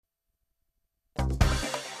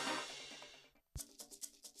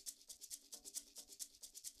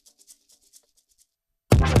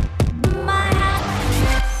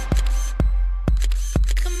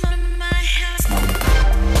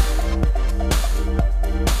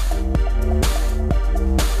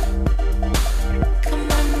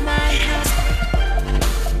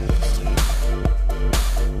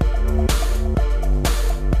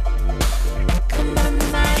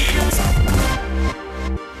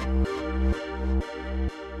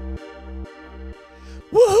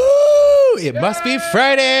It must be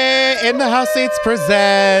Friday in the House Seats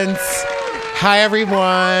presents. Hi,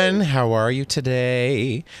 everyone. How are you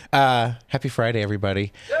today? Happy Friday,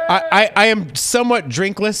 everybody. I am somewhat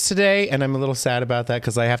drinkless today, and I'm a little sad about that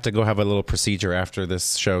because I have to go have a little procedure after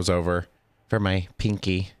this show's over for my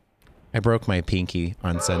pinky. I broke my pinky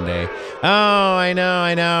on Sunday. Oh, I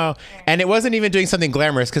know. And it wasn't even doing something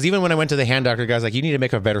glamorous because even when I went to the hand doctor, the guy's like, you need to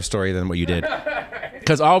make a better story than what you did.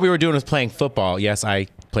 Because all we were doing was playing football. Yes, I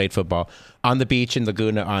played football on the beach in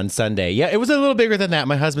Laguna on Sunday. Yeah, it was a little bigger than that.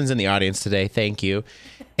 My husband's in the audience today. Thank you.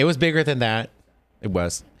 It was bigger than that. It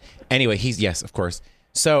was. Anyway, yes, of course.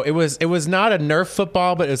 So it was not a Nerf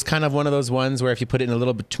football, but it was kind of one of those ones where if you put it in a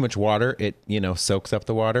little bit too much water, it, soaks up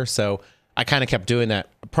the water. So I kind of kept doing that,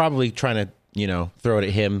 probably trying to, throw it at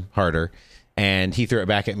him harder. And he threw it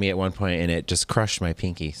back at me at one point, and it just crushed my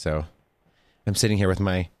pinky. So I'm sitting here with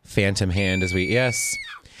my phantom hand as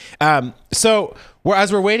So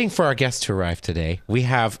as we're waiting for our guest to arrive today, we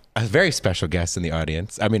have a very special guest in the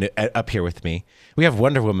audience. I mean, up here with me. We have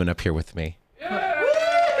Wonder Woman up here with me.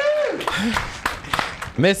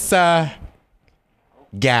 Miss Gal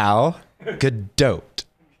Gadot.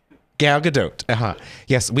 Gal Gadot.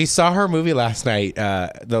 Yes, we saw her movie last night,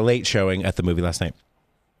 the late showing at the movie last night.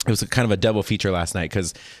 It was kind of a double feature last night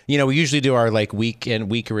because, we usually do our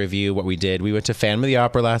week review, what we did. We went to Phantom of the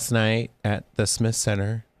Opera last night at the Smith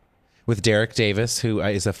Center with Derek Davis, who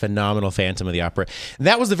is a phenomenal Phantom of the Opera.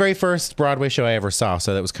 That was the very first Broadway show I ever saw,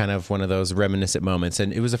 so that was kind of one of those reminiscent moments.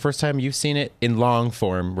 And it was the first time you've seen it in long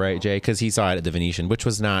form, right, Jay? Because he saw it at the Venetian, which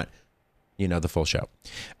was not, the full show.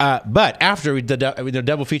 But after the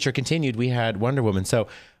double feature continued, we had Wonder Woman. So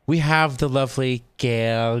we have the lovely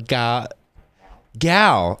Gal,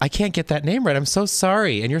 I can't get that name right. I'm so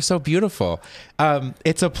sorry. And you're so beautiful.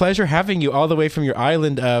 It's a pleasure having you all the way from your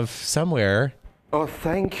island of somewhere. Oh,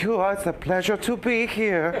 thank you. It's a pleasure to be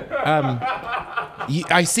here.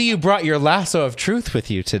 I see you brought your lasso of truth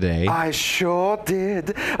with you today. I sure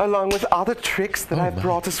did, along with other tricks that I've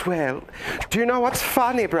brought as well. Do you know what's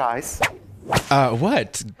funny, Bryce?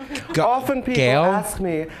 What? Often people ask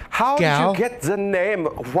me, how did you get the name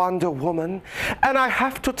Wonder Woman? And I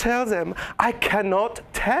have to tell them, I cannot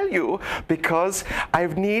tell you because I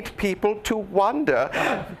need people to wonder.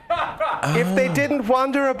 If they didn't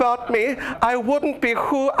wonder about me, I wouldn't be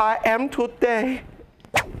who I am today.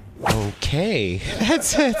 Okay.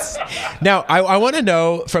 That's it. Now, I want to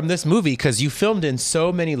know from this movie, because you filmed in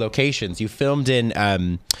so many locations. You filmed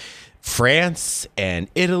in France and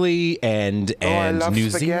Italy and I love New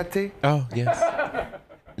spaghetti. Oh, yes.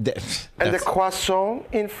 And the croissant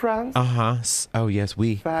in France. Oh, yes,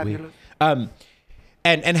 Fabulous.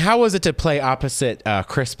 And how was it to play opposite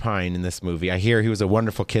Chris Pine in this movie? I hear he was a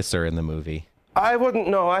wonderful kisser in the movie. I wouldn't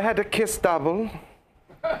know. I had a kiss double.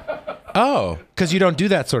 Oh, because you don't do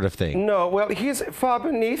that sort of thing. No, well, he's far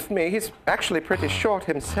beneath me. He's actually pretty short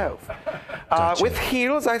himself. Gotcha. With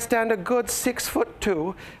heels, I stand a good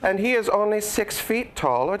 6'2", and he is only 6 feet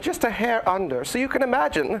tall, or just a hair under. So you can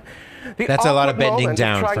imagine the That's a lot of awkward bending moment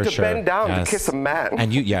down, trying for to sure. bend down to kiss a man.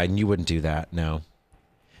 And you wouldn't do that, no.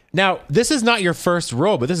 Now, this is not your first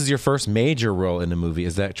role, but this is your first major role in a movie.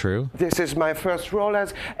 Is that true? This is my first role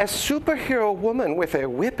as a superhero woman with a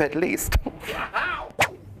whip, at least.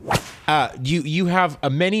 You have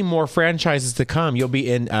many more franchises to come. You'll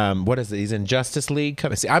be in what is it? He's in Justice League.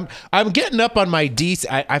 See, I'm getting up on my DC.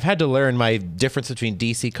 I've had to learn my difference between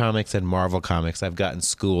DC Comics and Marvel Comics. I've gotten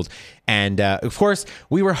schooled, and of course,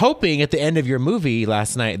 we were hoping at the end of your movie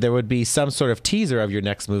last night there would be some sort of teaser of your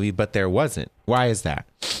next movie, but there wasn't. Why is that?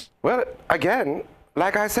 Well, again,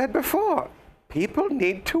 like I said before, people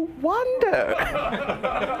need to wonder.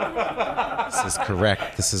 This is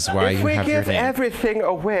correct. This is why you have your name. If we give everything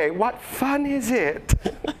away, what fun is it?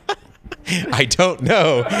 I don't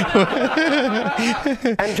know.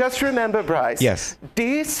 And just remember, Bryce. Yes.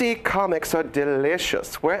 DC Comics are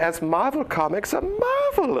delicious, whereas Marvel Comics are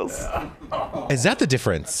marvelous. Is that the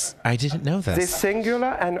difference? I didn't know The this.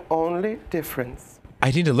 singular and only difference.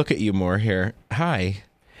 I need to look at you more here. Hi.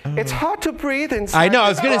 It's hard to breathe inside. I know. I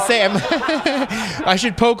was this gonna box. say I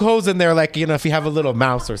should poke holes in there, like if you have a little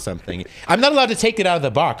mouse or something. I'm not allowed to take it out of the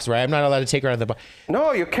box, right? I'm not allowed to take her out of the box.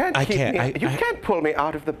 No, you can't. I keep can't. me. You can't pull me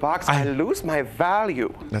out of the box. I lose my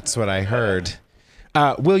value. That's what I heard.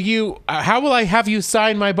 Will you? How will I have you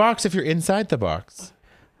sign my box if you're inside the box?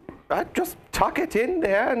 Just tuck it in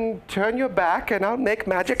there and turn your back, and I'll make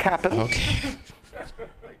magic happen. Okay.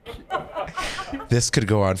 This could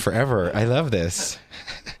go on forever. I love this.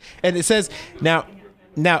 And it says now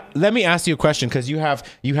let me ask you a question, because you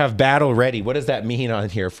have battle ready. What does that mean on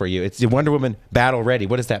here for you? It's the Wonder Woman battle ready.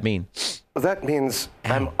 What does that mean? That means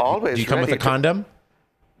I'm always ready. Do you come with a condom?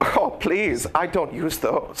 Oh, please, I don't use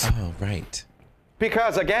those. Oh, right.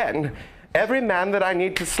 Because again, every man that I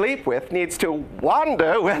need to sleep with needs to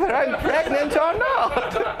wonder whether I'm pregnant or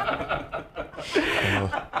not.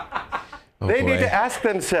 Oh, they boy. need to ask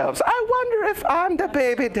themselves, I wonder if I'm the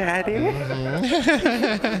baby daddy.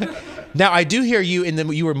 Now, I do hear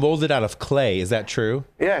you were molded out of clay. Is that true?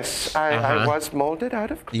 Yes, I was molded out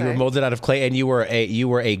of clay. You were molded out of clay, and you were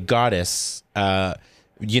a goddess.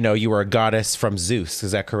 You were a goddess from Zeus.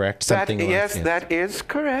 Is that correct? Yes, that is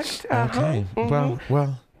correct. Okay.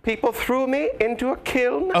 Well. People threw me into a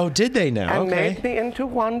kiln. Oh, did they now? And made me into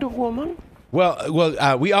Wonder Woman.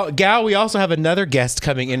 Well, we also have another guest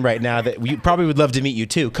coming in right now that we probably would love to meet you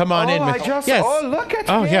too. Come on in. Yes. Oh, look at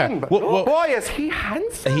him. Yeah. Oh, boy, is he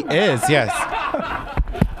handsome. He is, yes.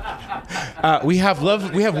 We have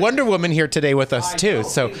Wonder Woman here today with us too.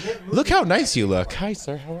 So look how nice you look. Hi,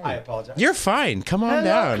 sir. How are you? I apologize. You're fine. Come on Hello,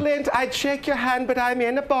 down. Clint. I'd shake your hand, but I'm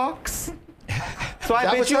in a box. So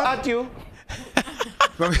I bid you adieu.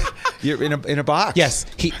 You're in a box. Yes,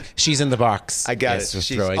 she's in the box. I got yes, it.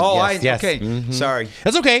 She's throwing. Yes. Okay. Mm-hmm. Sorry.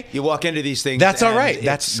 That's okay. You walk into these things. That's all right. and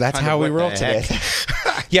That's it's how we roll today.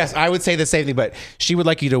 Yes, I would say the same thing, but she would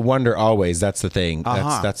like you to wonder always. That's the thing.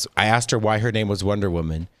 That's. I asked her why her name was Wonder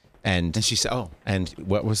Woman. And she said, "Oh." And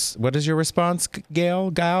what is your response,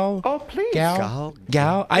 Gal? Oh, please. Gal.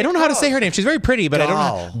 I don't know how to say her name. She's very pretty, but I don't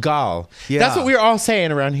know. Gal. Yeah. That's what we were all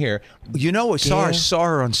saying around here. You know, I saw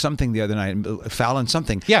her on something the other night, Fallon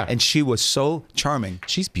something. Yeah. And she was so charming.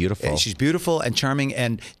 She's beautiful. She's beautiful and charming,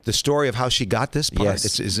 and the story of how she got this part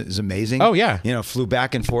is amazing. Oh, yeah. You know, flew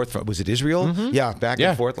back and forth. Was it Israel? Mm-hmm. Yeah, back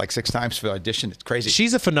and forth like 6 times for the audition. It's crazy.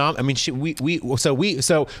 She's a phenomenon. I mean, we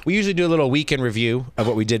usually do a little weekend review of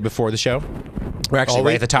what we did before the show. We're actually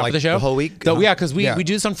right at the top of the show. The whole week? So, yeah, because we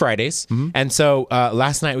do this on Fridays. Mm-hmm. And so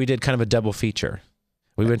last night we did kind of a double feature.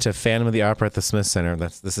 We went to Phantom of the Opera at the Smith Center.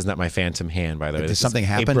 This is not my phantom hand, by the way. Did something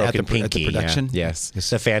happen at the production? Yeah. Yes.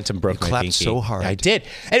 The Phantom broke my pinky. You clapped so hard. I did.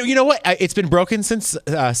 And you know what? It's been broken since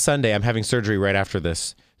Sunday. I'm having surgery right after the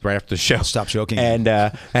show. Stop joking. And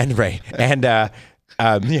it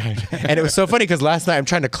was so funny because last night I'm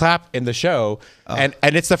trying to clap in the show, and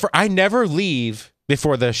it's I never leave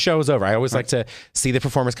before the show's over. I always like to see the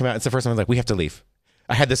performers come out. It's the first time I was like, we have to leave.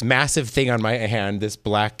 I had this massive thing on my hand, this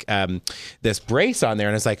black, this brace on there,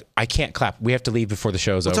 and it's like, I can't clap. We have to leave before the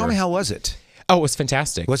show's over. Tell me, how was it? Oh, it was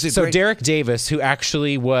fantastic. Was it so great? Derek Davis, who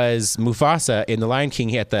actually was Mufasa in The Lion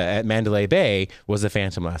King at Mandalay Bay, was the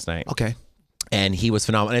Phantom last night. Okay. And he was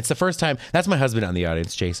phenomenal. And it's the first time. That's my husband on the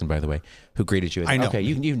audience, Jason, by the way, who greeted you. I know. Okay,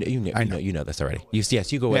 you know this already.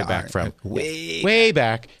 You go way back from way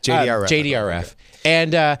back. JDRF. JDRF.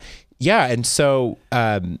 And and so.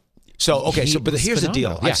 But here's the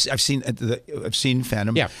deal. Yeah. I've seen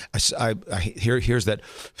Phantom. Yeah. Here's that.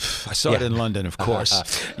 I saw it in London, of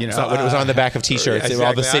course. You know, when it was on the back of T-shirts, exactly.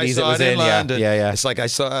 all the cities it was in. London. Yeah. It's like I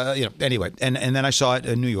saw. Anyway, and then I saw it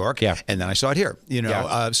in New York. Yeah. And then I saw it here.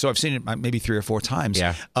 So I've seen it maybe 3 or 4 times.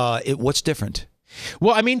 Yeah. What's different?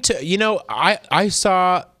 Well, I mean, I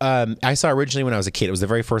saw originally when I was a kid. It was the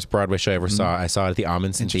very first Broadway show I ever saw. I saw it at the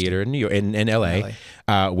Amundsen Theater in New York, in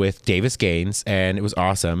LA, with Davis Gaines, and it was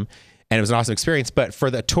awesome. And it was an awesome experience. But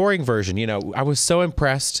for the touring version, I was so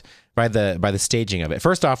impressed by the staging of it.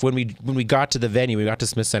 First off, when we got to the venue, we got to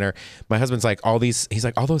Smith Center, my husband's like, he's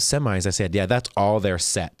like, all those semis. I said, yeah, that's all their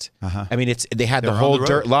set. I mean, they had the whole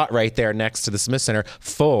dirt lot right there next to the Smith Center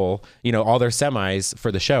full, all their semis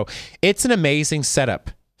for the show. It's an amazing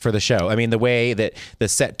setup for the show. I mean, the way that the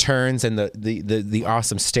set turns and the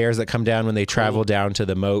awesome stairs that come down when they travel down to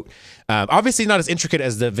the moat. Obviously not as intricate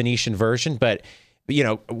as the Venetian version, but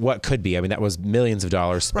what could be. I mean, that was millions of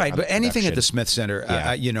dollars. Right, but anything at the Smith Center,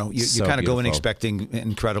 you kind of go in expecting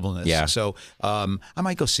incredibleness. Yeah. So I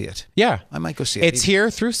might go see it. Yeah. I might go see it. It's here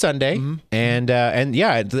through Sunday. And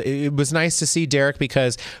it was nice to see Derek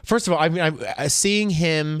because, first of all, I mean, I'm seeing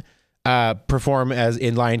him perform as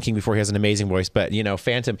in Lion King before. He has an amazing voice, but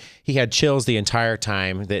Phantom, he had chills the entire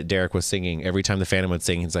time that Derek was singing. Every time the Phantom would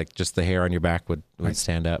sing, he's like, just the hair on your back would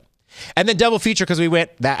stand up. And then double feature because we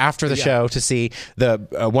went after the show to see the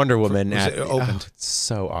Wonder Woman it opened. It's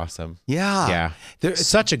so awesome. Yeah. It's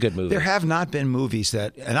such a good movie. There have not been movies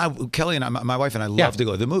that, Kelly and I, my wife and I love to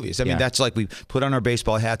go to the movies. I mean, that's like we put on our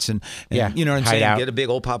baseball hats and you know what I'm saying, get a big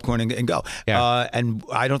old popcorn and go. Yeah. And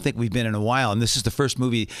I don't think we've been in a while. And this is the first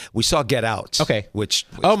movie we saw, Get Out. Okay. Which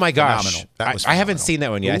oh my gosh, phenomenal. That was I haven't seen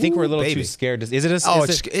that one yet. I think we're a little too scared. Is it?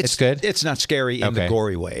 It's good. It's not scary in the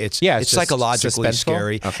gory way. It's just psychologically suspenseful?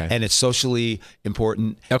 scary. Okay. And and it's socially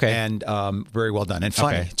important. Okay. And very well done and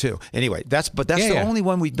funny too. Anyway, that's the only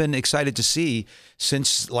one we've been excited to see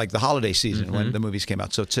since like the holiday season when the movies came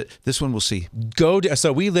out. So this one we'll see.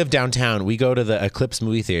 So we live downtown. We go to the Eclipse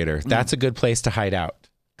movie theater. That's a good place to hide out,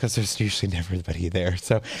 because there's usually never anybody there.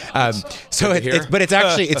 So, it's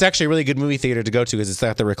actually a really good movie theater to go to, because it's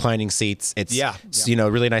got the reclining seats. It's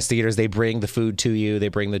really nice theaters. They bring the food to you. They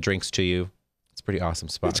bring the drinks to you. It's a pretty awesome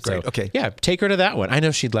spot. It's great. So, okay. Yeah, take her to that one. I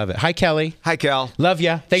know she'd love it. Hi, Kelly. Hi, Cal. Love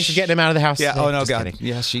ya. Thanks for getting him out of the house. Yeah. Today. Oh no, God. Kidding.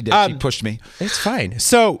 Yeah, she did. She pushed me. It's fine.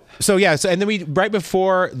 So and then we right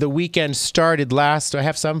before the weekend started last. Do I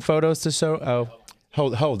have some photos to show? Oh,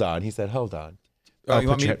 hold on. He said, hold on. Oh, you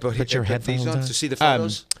want me to put your headphones on to see the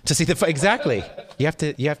photos? Exactly. You have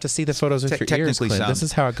to see the photos with your ears, Clint. This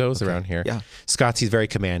is how it goes around here. Yeah. He's very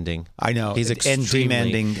commanding. I know. He's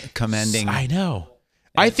commanding. I know.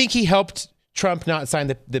 I think he helped Trump not sign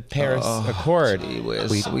the Paris Accord.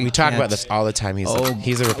 We talk about this all the time.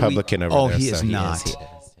 He's a Republican over there. He is not. He is.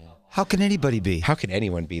 How can anybody be? How can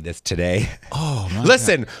anyone be this today? Oh, my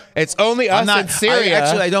Listen, God. It's only us in Syria.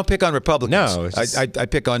 I don't pick on Republicans. No. I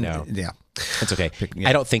pick on, yeah. It's okay.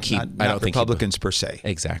 I don't think not Republicans per se.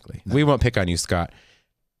 Exactly. No. We won't pick on you, Scott.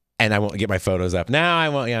 And I won't get my photos up. Now I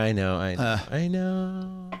won't. Yeah, I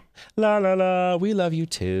know. La, la, la. We love you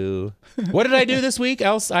too. What did I do this week?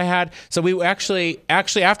 So we actually,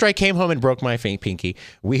 after I came home and broke my pinky,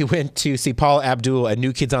 we went to see Paula Abdul at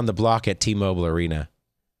New Kids on the Block at T-Mobile Arena.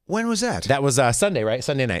 When was that? That was Sunday, right?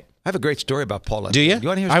 Sunday night. I have a great story about Paula. Do you? You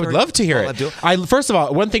want to hear a story? I would love to hear it. First of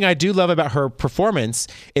all, one thing I do love about her performance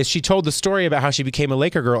is she told the story about how she became a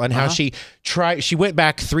Laker girl and how she went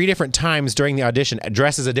back 3 different times during the audition,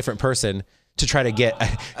 dressed as a different person to try to get,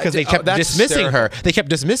 because they kept dismissing her. They kept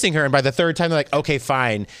dismissing her, and by the 3rd time, they're like, okay,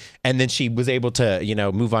 fine. And then she was able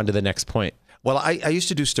to, move on to the next point. Well, I used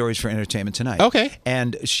to do stories for Entertainment Tonight. Okay.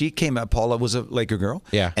 And she came up, Paula was a Laker girl.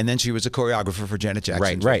 Yeah. And then she was a choreographer for Janet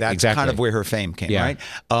Jackson. Right, That's exactly. kind of where her fame came, right?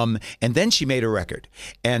 And then she made a record.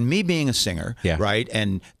 And me being a singer, right,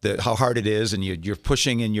 and how hard it is, and you're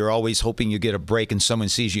pushing, and you're always hoping you get a break and someone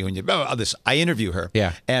sees you, and I interview her.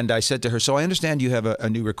 Yeah. And I said to her, so I understand you have a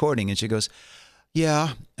new recording. And she goes, yeah.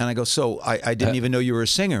 And I go, so I didn't even know you were a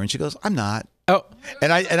singer. And she goes, I'm not. Oh.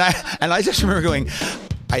 And I just remember going,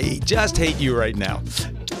 I just hate you right now.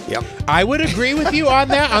 Yep. I would agree with you on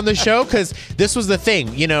that on the show, because this was the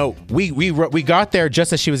thing. We got there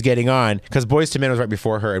just as she was getting on, because Boyz II Men was right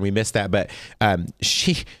before her, and we missed that. But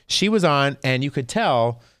she was on, and you could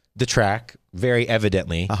tell the track very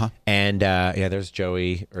evidently. And there's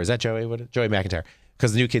Joey, or is that Joey? Joey McIntyre.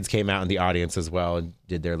 Because the New Kids came out in the audience as well and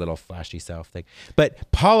did their little flashy self thing.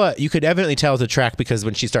 But Paula, you could evidently tell the track, because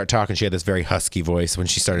when she started talking, she had this very husky voice when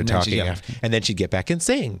she started talking. And then she'd get back and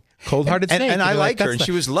sing. Cold-Hearted Snake. And I liked her, and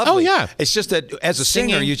she was lovely. Oh, yeah. It's just that as a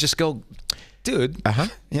singer, you just go, dude.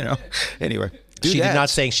 Anyway. She did not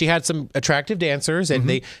sing. She had some attractive dancers, and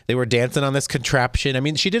they were dancing on this contraption. I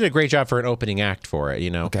mean, she did a great job for an opening act for it,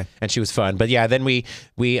 Okay. And she was fun. But yeah, then we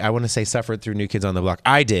I want to say suffered through New Kids on the Block.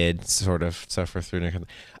 I did sort of suffer through New Kids.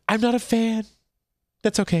 I'm not a fan.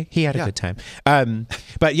 That's okay. He had a good time.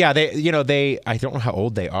 But yeah, they I don't know how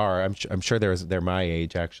old they are. I'm sure they're my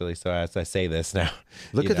age actually. So as I say this now,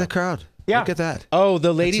 look at the crowd. Yeah. Look at that. Oh,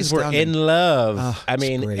 the ladies were in love. Oh, I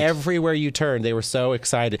mean, great. Everywhere you turned, they were so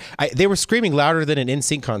excited. They were screaming louder than an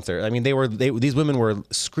NSYNC concert. I mean, these women were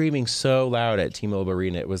screaming so loud at T-Mobile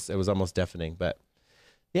Arena. It was almost deafening. But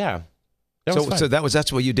yeah. So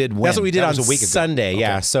that's what you did. When? That's what we did on a week ago. Sunday. Okay.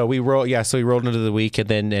 Yeah. So we rolled into the week,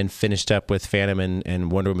 and finished up with Phantom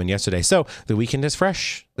and Wonder Woman yesterday. So the weekend is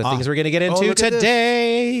fresh. The things we're going to get into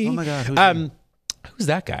today. Oh my God. Who's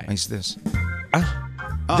that guy? Who's this?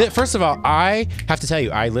 First of all, I have to tell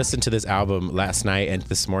you, I listened to this album last night and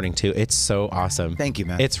this morning too. It's so awesome. Thank you,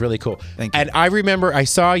 man. It's really cool. Thank you. And I remember I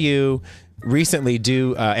saw you recently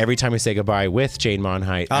do Every Time We Say Goodbye with Jane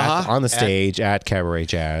Monheit on the stage at Cabaret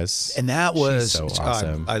Jazz. And that was so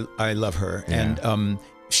awesome. I love her. Yeah. And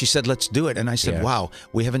she said, let's do it. And I said, wow,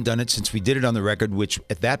 we haven't done it since we did it on the record, which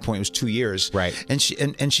at that point was 2 years. Right. And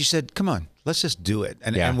she said, come on, let's just do it.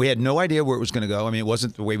 And we had no idea where it was going to go. I mean, it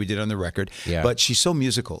wasn't the way we did it on the record, but she's so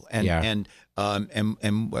musical. And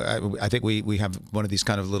I think we have one of these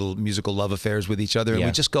kind of little musical love affairs with each other. And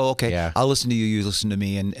we just go, okay, I'll listen to you, you listen to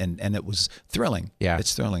me. And it was thrilling. Yeah.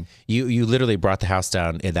 It's thrilling. You literally brought the house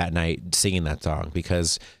down that night singing that song,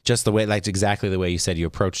 because just the way, like exactly the way you said you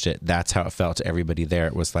approached it, that's how it felt to everybody there.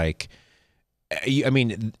 It was like, I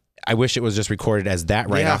mean, I wish it was just recorded as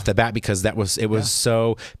that off the bat, because it was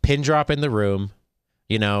so pin drop in the room.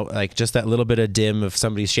 You know, like just that little bit of dim of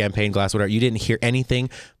somebody's champagne glass, whatever. You didn't hear anything,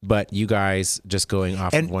 but you guys just going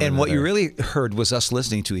off of one another. And what you really heard was us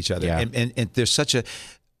listening to each other. Yeah. And there's such a...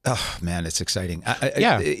 Oh man, it's exciting. Well,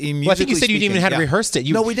 I think you said you didn't even have rehearsed it.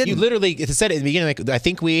 No, we didn't. You literally said it in the beginning. Like, I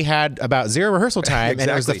think we had about 0 rehearsal time, Exactly.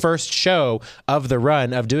 and it was the first show of the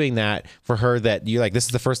run of doing that for her. That you're like, this is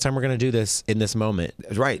the first time we're going to do this in this moment,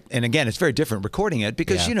 right? And again, it's very different recording it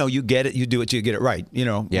because you know you get it, you do it, you get it right, you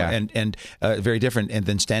know. And very different. And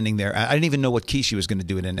then standing there, I didn't even know what key she was going to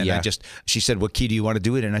do it in, and she said, "What key do you want to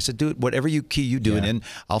do it in?" I said, "Do it whatever key you do it in.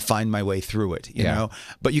 I'll find my way through it." You know,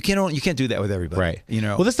 but you can't do that with everybody, right? You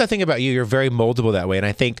know. Well, that's the thing about you. You're very moldable that way, and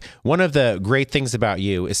I think one of the great things about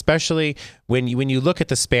you, especially when you look at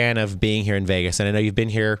the span of being here in Vegas, and I know you've been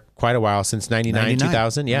here quite a while, since 99,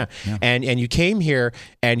 2000, and you came here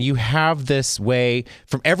and you have this way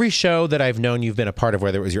from every show that I've known you've been a part of,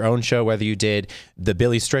 whether it was your own show, whether you did the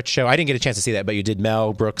Billy Stritch show. I didn't get a chance to see that, but you did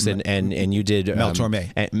Mel Brooks and you did Mel Torme,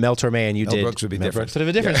 and you Mel did Brooks would be different. Sort of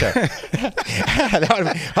a different show. That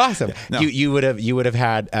would be awesome. No. You would have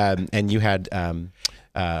had and you had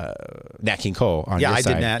Nat King Cole on your side.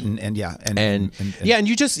 I did Nat and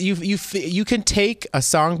you just you can take a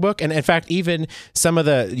songbook, and in fact even some of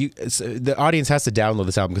the audience has to download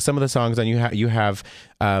this album because some of the songs on you have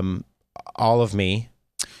All of Me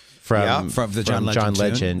from the John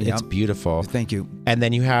Legend. It's beautiful. Thank you. And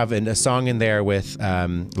then you have a song in there with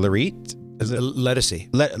Larit. Is it Lettucey?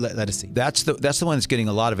 Lettucey. That's the one that's getting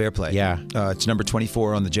a lot of airplay. Yeah, it's number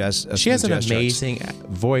 24 on the jazz. She has an amazing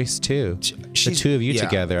voice too. The two of you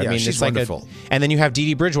together. I mean, she's it's like wonderful. And then you have Dee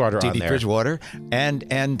Dee Bridgewater on there. Dee Dee Bridgewater and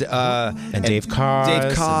Dave Koz.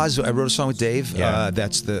 Dave Koz. I wrote a song with Dave.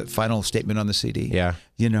 That's the final statement on the CD. Yeah.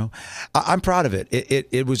 You know, I'm proud of it.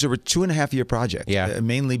 It was a 2.5-year project. Yeah.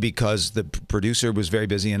 Mainly because the producer was very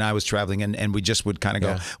busy and I was traveling, and we just would kind of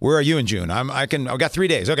go, "Where are you in June? I've got 3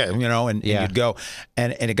 days." Okay, you know, and you'd go,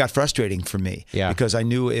 and it got frustrating for me because I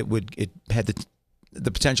knew it had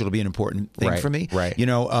the potential to be an important thing for me. Right. You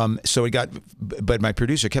know, so but my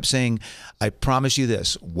producer kept saying, "I promise you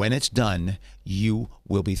this: when it's done, you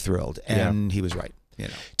will be thrilled," and he was right. You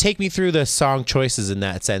know. Take me through the song choices in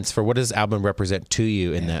that sense. For what does this album represent to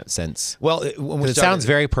you in that sense? Well, it sounds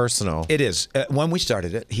very personal. It is. When we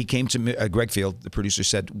started it, he came to me, Greg Field, the producer,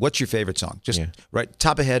 said, "What's your favorite song?" Just right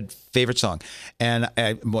top of head, favorite song. And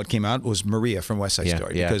what came out was Maria from West Side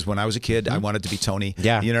Story. Because when I was a kid, I wanted to be Tony.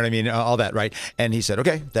 Yeah. You know what I mean? All that, right? And he said,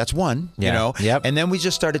 "Okay, that's one." You know. Yep. And then we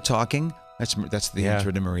just started talking. That's the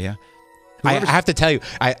intro to Maria. I have to tell you,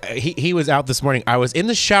 he was out this morning. I was in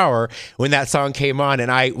the shower when that song came on, and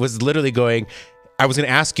I was literally going, I was going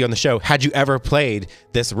to ask you on the show, had you ever played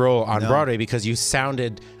this role on Broadway? Because you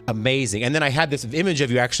sounded amazing. And then I had this image of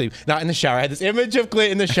you actually, not in the shower, I had this image of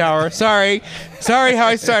Clint in the shower. Sorry how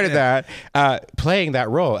I started that, playing that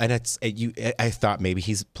role. And I thought maybe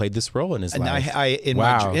he's played this role in his life.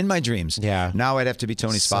 In my dreams. Yeah. Now I'd have to be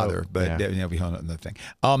Tony's father, but that'll be another thing.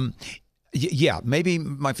 Yeah, maybe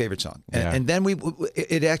my favorite song. And then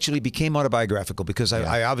it actually became autobiographical because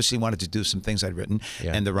I obviously wanted to do some things I'd written.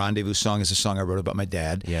 And the Rendezvous song is a song I wrote about my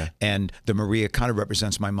dad. And the Maria kind of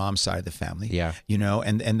represents my mom's side of the family. You know,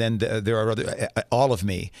 and then there are other, All of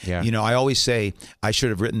Me. You know, I always say I should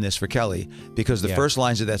have written this for Kelly because the first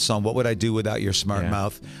lines of that song, "What would I do without your smart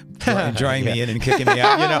mouth, drawing me in and kicking me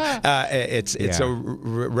out?" You know, it's a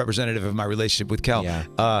representative of my relationship with Kel.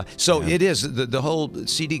 So it is, the whole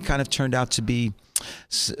CD kind of turned out to be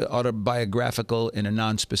autobiographical in a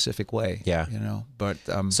non-specific way. You know, but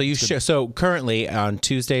so currently on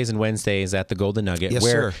Tuesdays and Wednesdays at the Golden Nugget,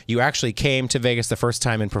 where you actually came to Vegas the first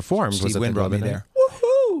time and performed. Steve Wynn brought me there.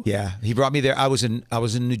 Yeah, he brought me there. I was in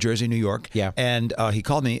New Jersey, New York. And he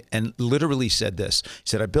called me and literally said this. He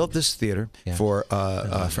said, "I built this theater for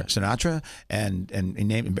Frank Sinatra and he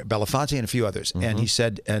named Belafonte and a few others." And he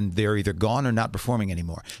said, "And they're either gone or not performing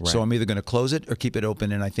anymore. So I'm either going to close it or keep it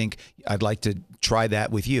open. And I think I'd like to try that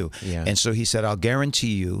with you." And so he said, "I'll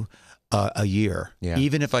guarantee you a year,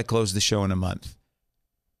 even if I close the show in a month."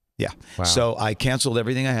 Wow. So I canceled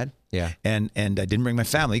everything I had. And I didn't bring my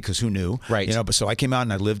family because who knew? You know, but so I came out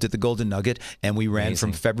and I lived at the Golden Nugget, and we ran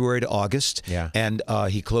from February to August. And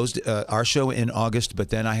he closed our show in August, but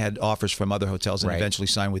then I had offers from other hotels and eventually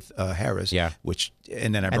signed with Harrah's.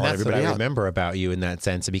 And then I brought everybody out. I remember about you in that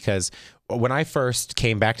sense, because when I first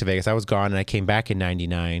came back to Vegas, I was gone, and I came back in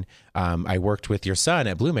 '99. I worked with your son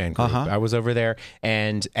at Blue Man Group. I was over there,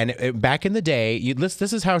 and back in the day,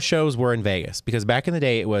 this is how shows were in Vegas, because back in the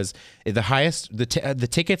day, it was the highest, the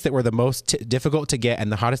tickets that were the most difficult to get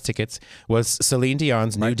and the hottest tickets was Celine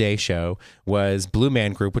Dion's New Day show, was Blue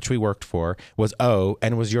Man Group, which we worked for, was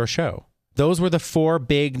and was your show. those were the 4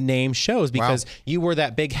 big name shows because you were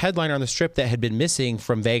that big headliner on the Strip that had been missing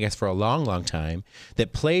from Vegas for a long, long time,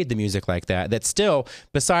 that played the music like that, that still,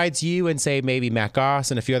 besides you and say maybe Matt Goss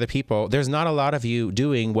and a few other people, there's not a lot of you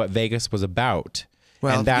doing what Vegas was about.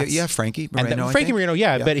 Well, yeah, Frankie Moreno. Frankie Moreno,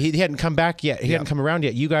 but he hadn't come back yet. He hadn't come around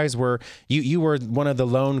yet. You guys were you were one of the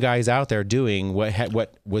lone guys out there doing what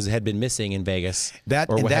had been missing in Vegas,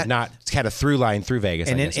 had not had a through line through Vegas.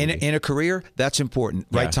 And in a career, that's important.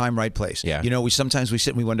 Right time, right place. Yeah. You know, sometimes we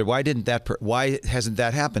sit and we wonder why hasn't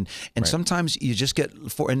that happened? And sometimes you just get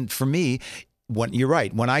and for me. You're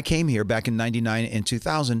right. When I came here back in '99 and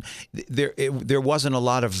 2000, there wasn't a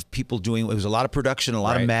lot of people doing. It was a lot of production, a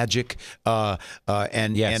lot of magic, and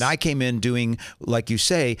I came in doing, like you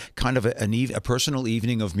say, kind of a personal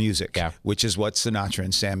evening of music, which is what Sinatra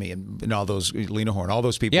and Sammy and all those, Lena Horne, all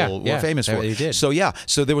those people were famous for. They did.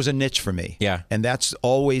 So there was a niche for me. Yeah, and that's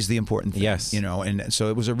always the important thing. Yes, you know, and so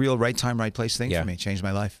it was a real right time, right place thing for me. It changed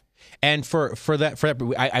my life. And for that,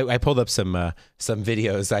 I pulled up some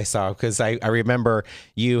videos I saw because I remember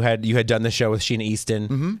you had done the show with Sheena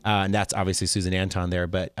Easton, and that's obviously Susan Anton there,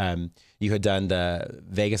 but you had done the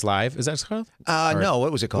Vegas Live. Is that what it's called? No,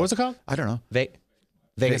 what was it called? What was it called? I don't know.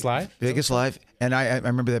 Vegas Live. Vegas Live, and I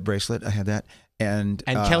remember that bracelet. I had that, and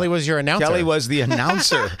Kelly was your announcer. Kelly was the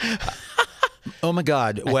announcer. Oh my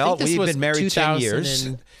God! Well, we've been married 10 years.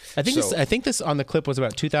 I think this on the clip was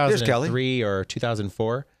about 2003 or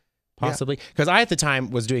 2004. Possibly, because I at the time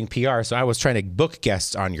was doing PR, so I was trying to book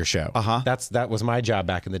guests on your show. That was my job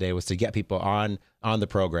back in the day, was to get people on the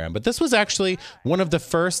program. But this was actually one of the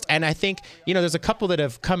first, and I think, you know, there's a couple that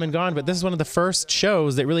have come and gone, but this is one of the first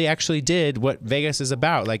shows that really actually did what Vegas is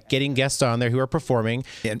about, like getting guests on there who are performing,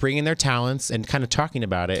 and bringing their talents and kind of talking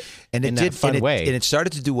about it in that fun way. And it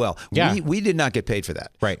started to do well. Yeah. We did not get paid for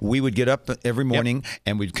that. Right. We would get up every morning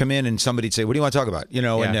and we'd come in and somebody'd say, what do you want to talk about? You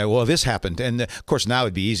know, and well, this happened. And of course now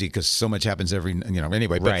it'd be easy because so much happens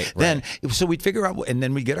anyway. But then, so we'd figure out, and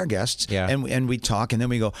then we'd get our guests and we'd talk, and then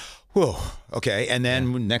we go, whoa, okay. And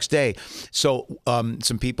then next day, so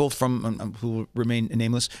some people from who remain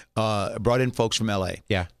nameless brought in folks from LA.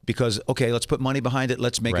 Yeah. Because, okay, let's put money behind it.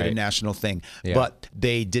 Let's make it a national thing. Yeah. But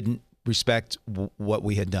they didn't respect what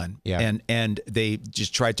we had done. Yeah. And they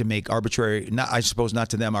just tried to make arbitrary, I suppose not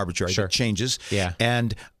to them arbitrary, but changes. Yeah.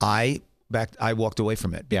 And I walked away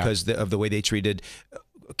from it because of the way they treated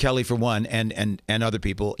Kelly for one, and other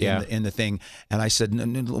people in the thing. And I said,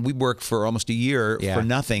 we worked for almost a year for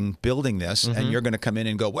nothing building this, and you're going to come in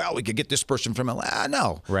and go, well, we could get this person from LA.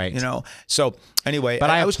 No, right? You know. So anyway, but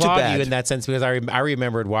I was too bad. you in that sense because I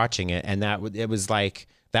remembered watching it, and it was like.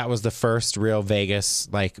 That was the first real Vegas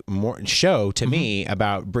show to me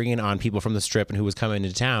about bringing on people from the Strip and who was coming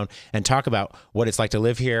into town and talk about what it's like to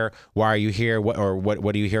live here. Why are you here? What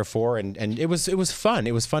are you here for? And it was fun.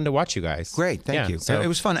 It was fun to watch you guys. Thank you. So it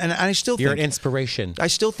was fun, and I still think you're an inspiration. I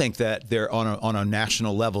still think that there on a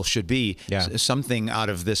national level should be something out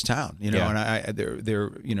of this town. You know, and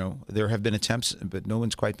there have been attempts, but no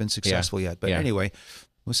one's quite been successful yet. But anyway.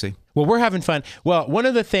 We'll see. Well, we're having fun. Well, one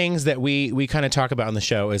of the things that we kind of talk about on the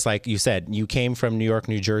show is, like you said, you came from New York,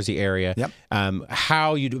 New Jersey area. Yep.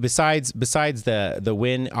 How you besides the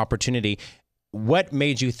win opportunity, what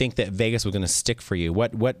made you think that Vegas was going to stick for you?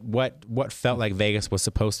 What felt like Vegas was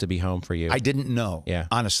supposed to be home for you? I didn't know. Yeah.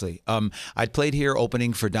 Honestly, I'd played here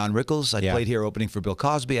opening for Don Rickles. I'd played here opening for Bill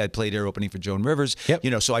Cosby. I'd played here opening for Joan Rivers. Yep.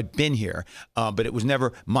 You know, so I'd been here, but it was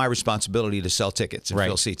never my responsibility to sell tickets and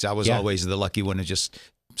fill seats. I was always the lucky one who just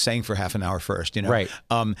sang for half an hour first. You know. Right.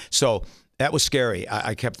 So that was scary.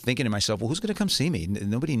 I kept thinking to myself, well, who's going to come see me?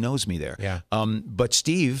 Nobody knows me there. Yeah. But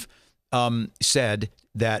Steve said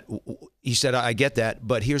that, he said, I get that,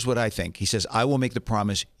 but here's what I think. He says, I will make the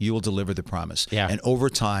promise, you will deliver the promise. Yeah. And over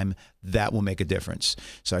time, that will make a difference.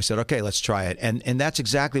 So I said, okay, let's try it. And that's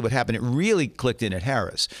exactly what happened. It really clicked in at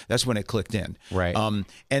Harrah's. That's when it clicked in. Right. And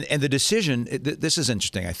the decision, this is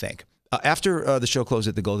interesting, I think. After the show closed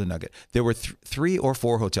at the Golden Nugget, there were 3 or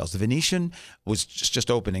 4 hotels. The Venetian was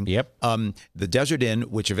just opening. Yep. The Desert Inn,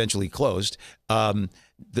 which eventually closed.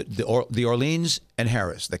 The Orleans and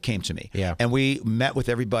Harrah's that came to me. Yeah. And we met with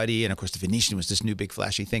everybody. And of course, the Venetian was this new big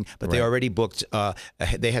flashy thing. But they already booked.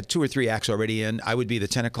 They had 2 or 3 acts already in. I would be the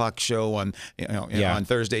 10 o'clock show on on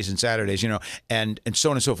Thursdays and Saturdays. And so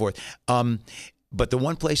on and so forth. But the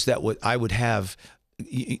one place that I would have.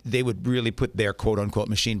 They would really put their quote unquote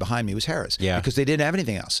machine behind me was Harrah's. Yeah. Because they didn't have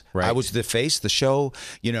anything else. Right. I was the face, the show,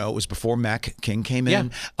 it was before Mac King came in.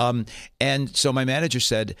 And so my manager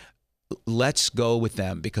said, let's go with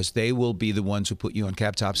them because they will be the ones who put you on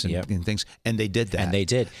cab tops and things. And they did that. And they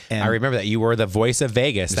did. And I remember that you were the voice of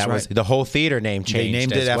Vegas. That was the whole theater name changed. They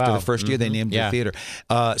named it after the first year. They named the theater.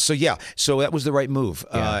 So that was the right move.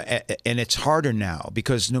 And it's harder now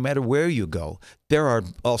because no matter where you go, there are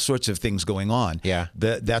all sorts of things going on. Yeah.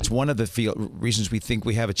 That's one of the reasons we think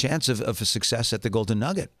we have a chance of a success at the Golden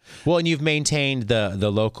Nugget. Well, and you've maintained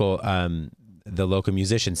the local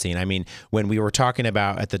musician scene. I mean, when we were talking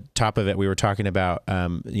about at the top of it, we were talking about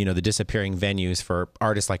the disappearing venues for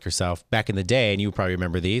artists like yourself back in the day, and you probably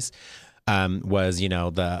remember these. Was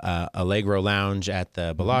the Allegro Lounge at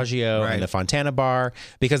the Bellagio and the Fontana Bar,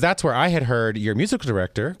 because that's where I had heard your musical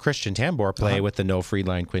director Christian Tambor play with the Noel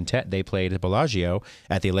Friedline Quintet. They played at Bellagio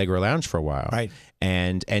at the Allegro Lounge for a while, right?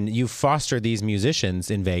 And you foster these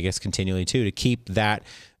musicians in Vegas continually too to keep that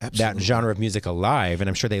genre of music alive, and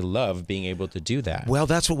I'm sure they love being able to do that. Well,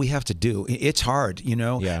 that's what we have to do. It's hard,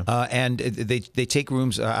 Yeah. And they take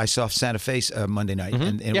rooms. I saw Santa Fe Monday night,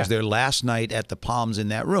 and it was their last night at the Palms in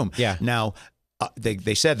that room. Yeah. Now,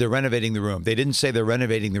 they said they're renovating the room. They didn't say they're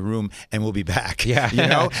renovating the room and we'll be back. Yeah.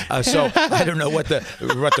 So I don't know what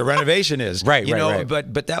the renovation is. Right.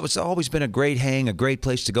 But that was always been a great hang, a great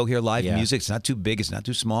place to go hear live music. It's not too big. It's not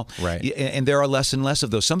too small. Right. And there are less and less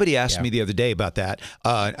of those. Somebody asked me the other day about that.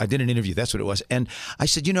 I did an interview. That's what it was. And I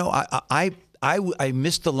said, I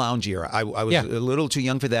missed the lounge era. I was a little too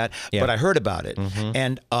young for that, but I heard about it.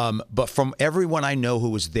 And but from everyone I know who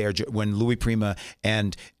was there when Louis Prima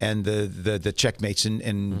and the Checkmates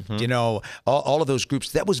and all of those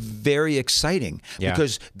groups, that was very exciting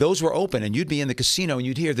because those were open and you'd be in the casino and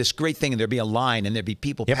you'd hear this great thing and there'd be a line and there'd be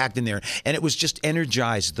people packed in there and it was just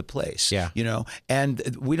energized the place.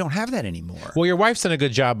 And we don't have that anymore. Well, your wife's done a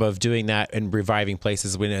good job of doing that and reviving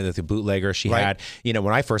places. We know that the Bootlegger she had,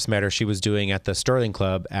 when I first met her, she was doing at the Sterling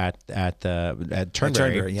Club at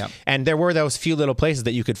Turnberry. And there were those few little places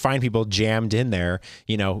that you could find people jammed in there,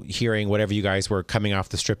 hearing whatever you guys were coming off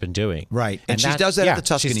the strip and doing. Right. And she does that at the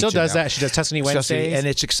Tuscany. She still does that. She does Tuscany Wednesdays. And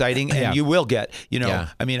it's exciting. And you will get,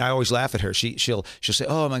 I mean, I always laugh at her. She'll say,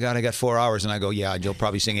 "Oh my God, I got 4 hours." And I go, "Yeah, you'll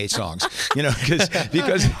probably sing 8 songs."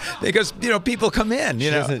 Because people come in,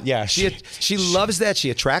 She loves that. She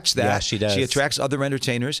attracts that. Yeah, she does. She attracts other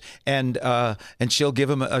entertainers and she'll give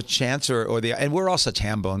them a chance and we're all such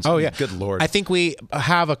ham bones. Oh, yeah. Good Lord. I think we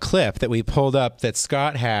have a clip that we pulled up that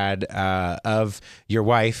Scott had of your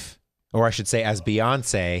wife, or I should say as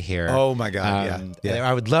Beyonce here. Oh, my God,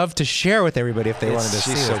 I would love to share with everybody if they wanted to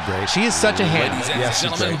see it. She's so great. She is such a ham. Ladies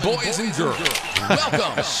and gentlemen, boys and girls,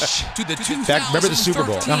 welcome to the 2013 remember the Super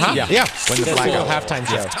Bowl? Yeah. When the blackout halftime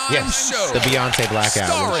show. Yes. Show. The Beyonce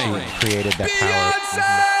blackout when she created that power.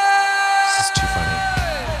 This is too funny.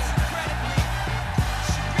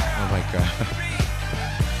 Oh, my God.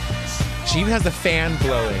 She even has the fan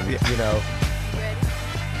blowing,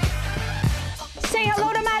 Say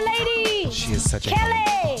hello to my lady. She is such a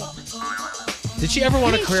Kelly. Did she ever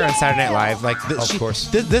want a career on Saturday Night Live? Like, of course.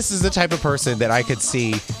 This is the type of person that I could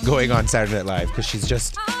see going on Saturday Night Live because she's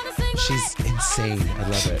insane. I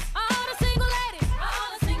love it.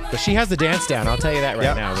 But she has the dance down. I'll tell you that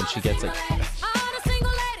right now when she gets it.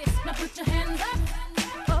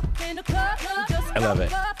 I love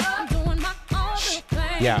it.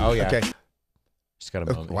 Yeah. Oh, yeah. Okay. She's got a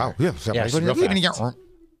moment. Wow. Here. Yeah. She's real fast.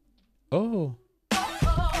 Oh.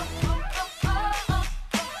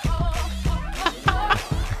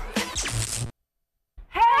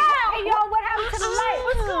 Hey, yo, what happened to the light?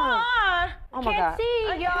 What's going on? Oh my God.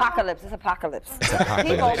 See, apocalypse. It's apocalypse.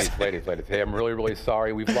 Ladies. Hey, I'm really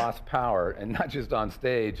sorry. We've lost power, and not just on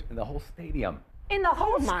stage, in the whole stadium. In the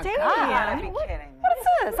whole stadium. God. What is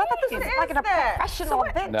this? I thought this was like a professional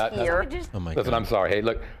event here. Oh my Listen, God. I'm sorry. Hey,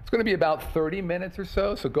 look, it's going to be about 30 minutes or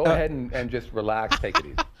so go ahead and just relax, take it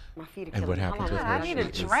easy. My feet are And what happens with her? I need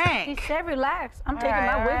a drink. He said relax. I'm taking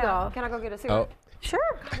my wig off. Can I go get a cigarette? Oh. Sure.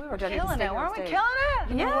 We were done Killing it. Weren't we killing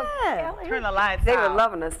it? Yeah. Turn the lights They were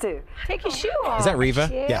loving us too. Take your shoe off. Is that Reva?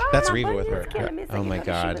 Yeah. That's my Reva buddy with her. was killing me, Oh thinking my that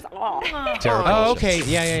God. She was off. Terrible. Oh, okay.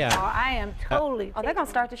 Yeah. Oh, I am totally. Oh, they're gonna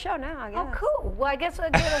start the show now, I guess. Oh, cool. Well, I guess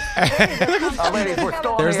we'll get us. Ladies, we're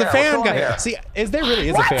still There's the fan Still guy. here. See, there really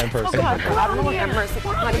is a fan person? Oh God, Lord have mercy.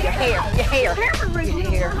 Honey, your hair.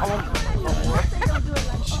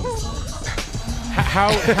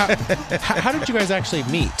 How did you guys actually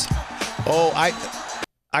meet? Oh,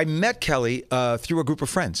 I met Kelly through a group of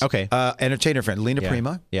friends. Okay. Entertainer friend, Lena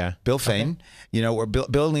Prima. Yeah. Bill Fain.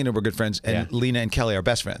 Bill and Lena were good friends, and Lena and Kelly are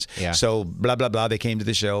best friends. Yeah. So blah, blah, blah. They came to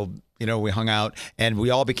the show. We hung out, and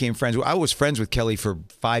we all became friends. I was friends with Kelly for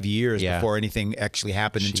 5 years before anything actually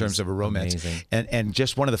happened in terms of a romance. Amazing. And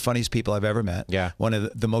just one of the funniest people I've ever met. Yeah. One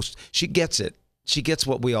of the most, she gets it. she gets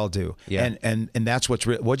what we all do. Yeah. And that's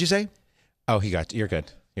what'd you say? Oh, you're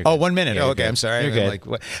good. Oh, 1 minute. Yeah, okay, I'm sorry. You're good. Like,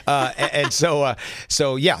 what? And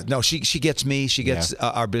so yeah, no, she gets me. She gets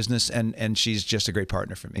our business, and she's just a great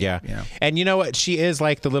partner for me. Yeah, you know? And you know what? She is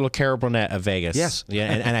like the little Carol Burnett of Vegas. Yes.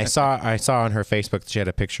 Yeah, and I saw on her Facebook that she had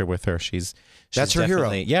a picture with her. That's her hero.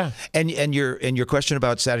 Yeah. And your question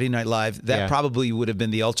about Saturday Night Live, that probably would have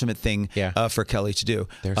been the ultimate thing for Kelly to do.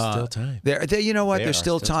 There's still time. You know what? There's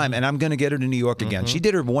still time. And I'm going to get her to New York again. She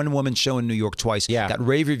did her one-woman show in New York twice. Yeah. Got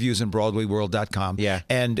rave reviews in BroadwayWorld.com. Yeah.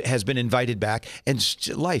 And has been invited back. And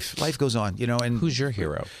life goes on, you know. And who's your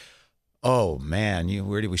hero? Oh, man.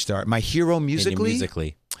 Where do we start? My hero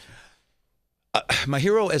musically? My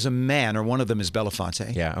hero as a man, or one of them, is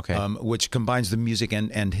Belafonte. Yeah, okay. Which combines the music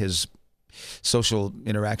and his social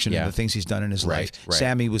interaction and the things he's done in his life. Right.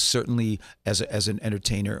 Sammy was certainly, as an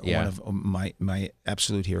entertainer, one of my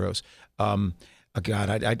absolute heroes. God,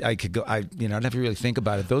 I could go. I'd have to really think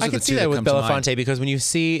about it. Those I are the can see two that with come to mind. Belafonte, because when you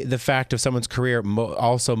see the fact of someone's career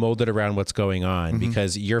also molded around what's going on,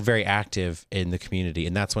 because you're very active in the community,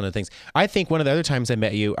 and that's one of the things. I think one of the other times I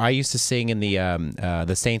met you, I used to sing in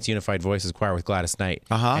the Saints Unified Voices choir with Gladys Knight,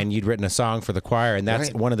 and you'd written a song for the choir, and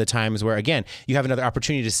that's one of the times where, again, you have another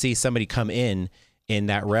opportunity to see somebody come in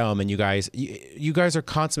that realm, and you guys are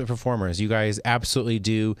consummate performers. You guys absolutely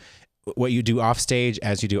do what you do off stage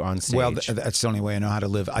as you do on stage. Well, that's the only way I know how to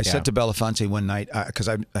live. I said to Belafonte one night, because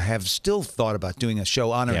I have still thought about doing a show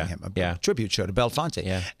honoring him, a tribute show to Belafonte.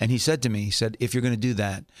 Yeah. And he said to me, if you're going to do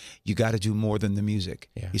that, you got to do more than the music.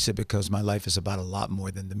 Yeah. He said, because my life is about a lot more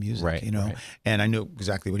than the music, you know? Right. And I knew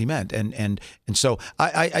exactly what he meant. And so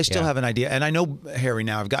I still have an idea. And I know Harry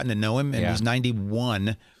now. I've gotten to know him, and he's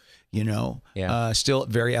 91. You know, still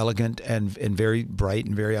very elegant and very bright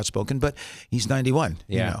and very outspoken, but he's 91.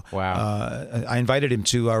 Yeah. You know? Wow. I invited him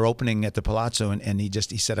to our opening at the Palazzo, and he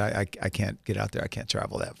said, I can't get out there. I can't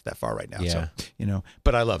travel that far right now. Yeah. So, you know,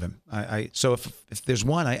 but I love him. So if there's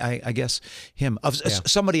one, I guess him,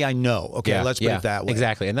 somebody I know. Okay. Let's put it that way.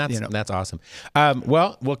 Exactly. And that's awesome.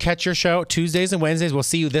 Well, we'll catch your show Tuesdays and Wednesdays. We'll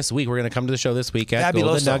see you this week. We're going to come to the show this week at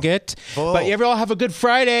Golden Nugget. Oh. But everyone have a good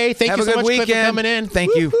Friday. Thank you so much, Cliff, for coming in.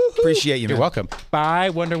 Thank you. Appreciate you, man. You're welcome.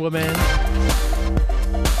 Bye, Wonder Woman.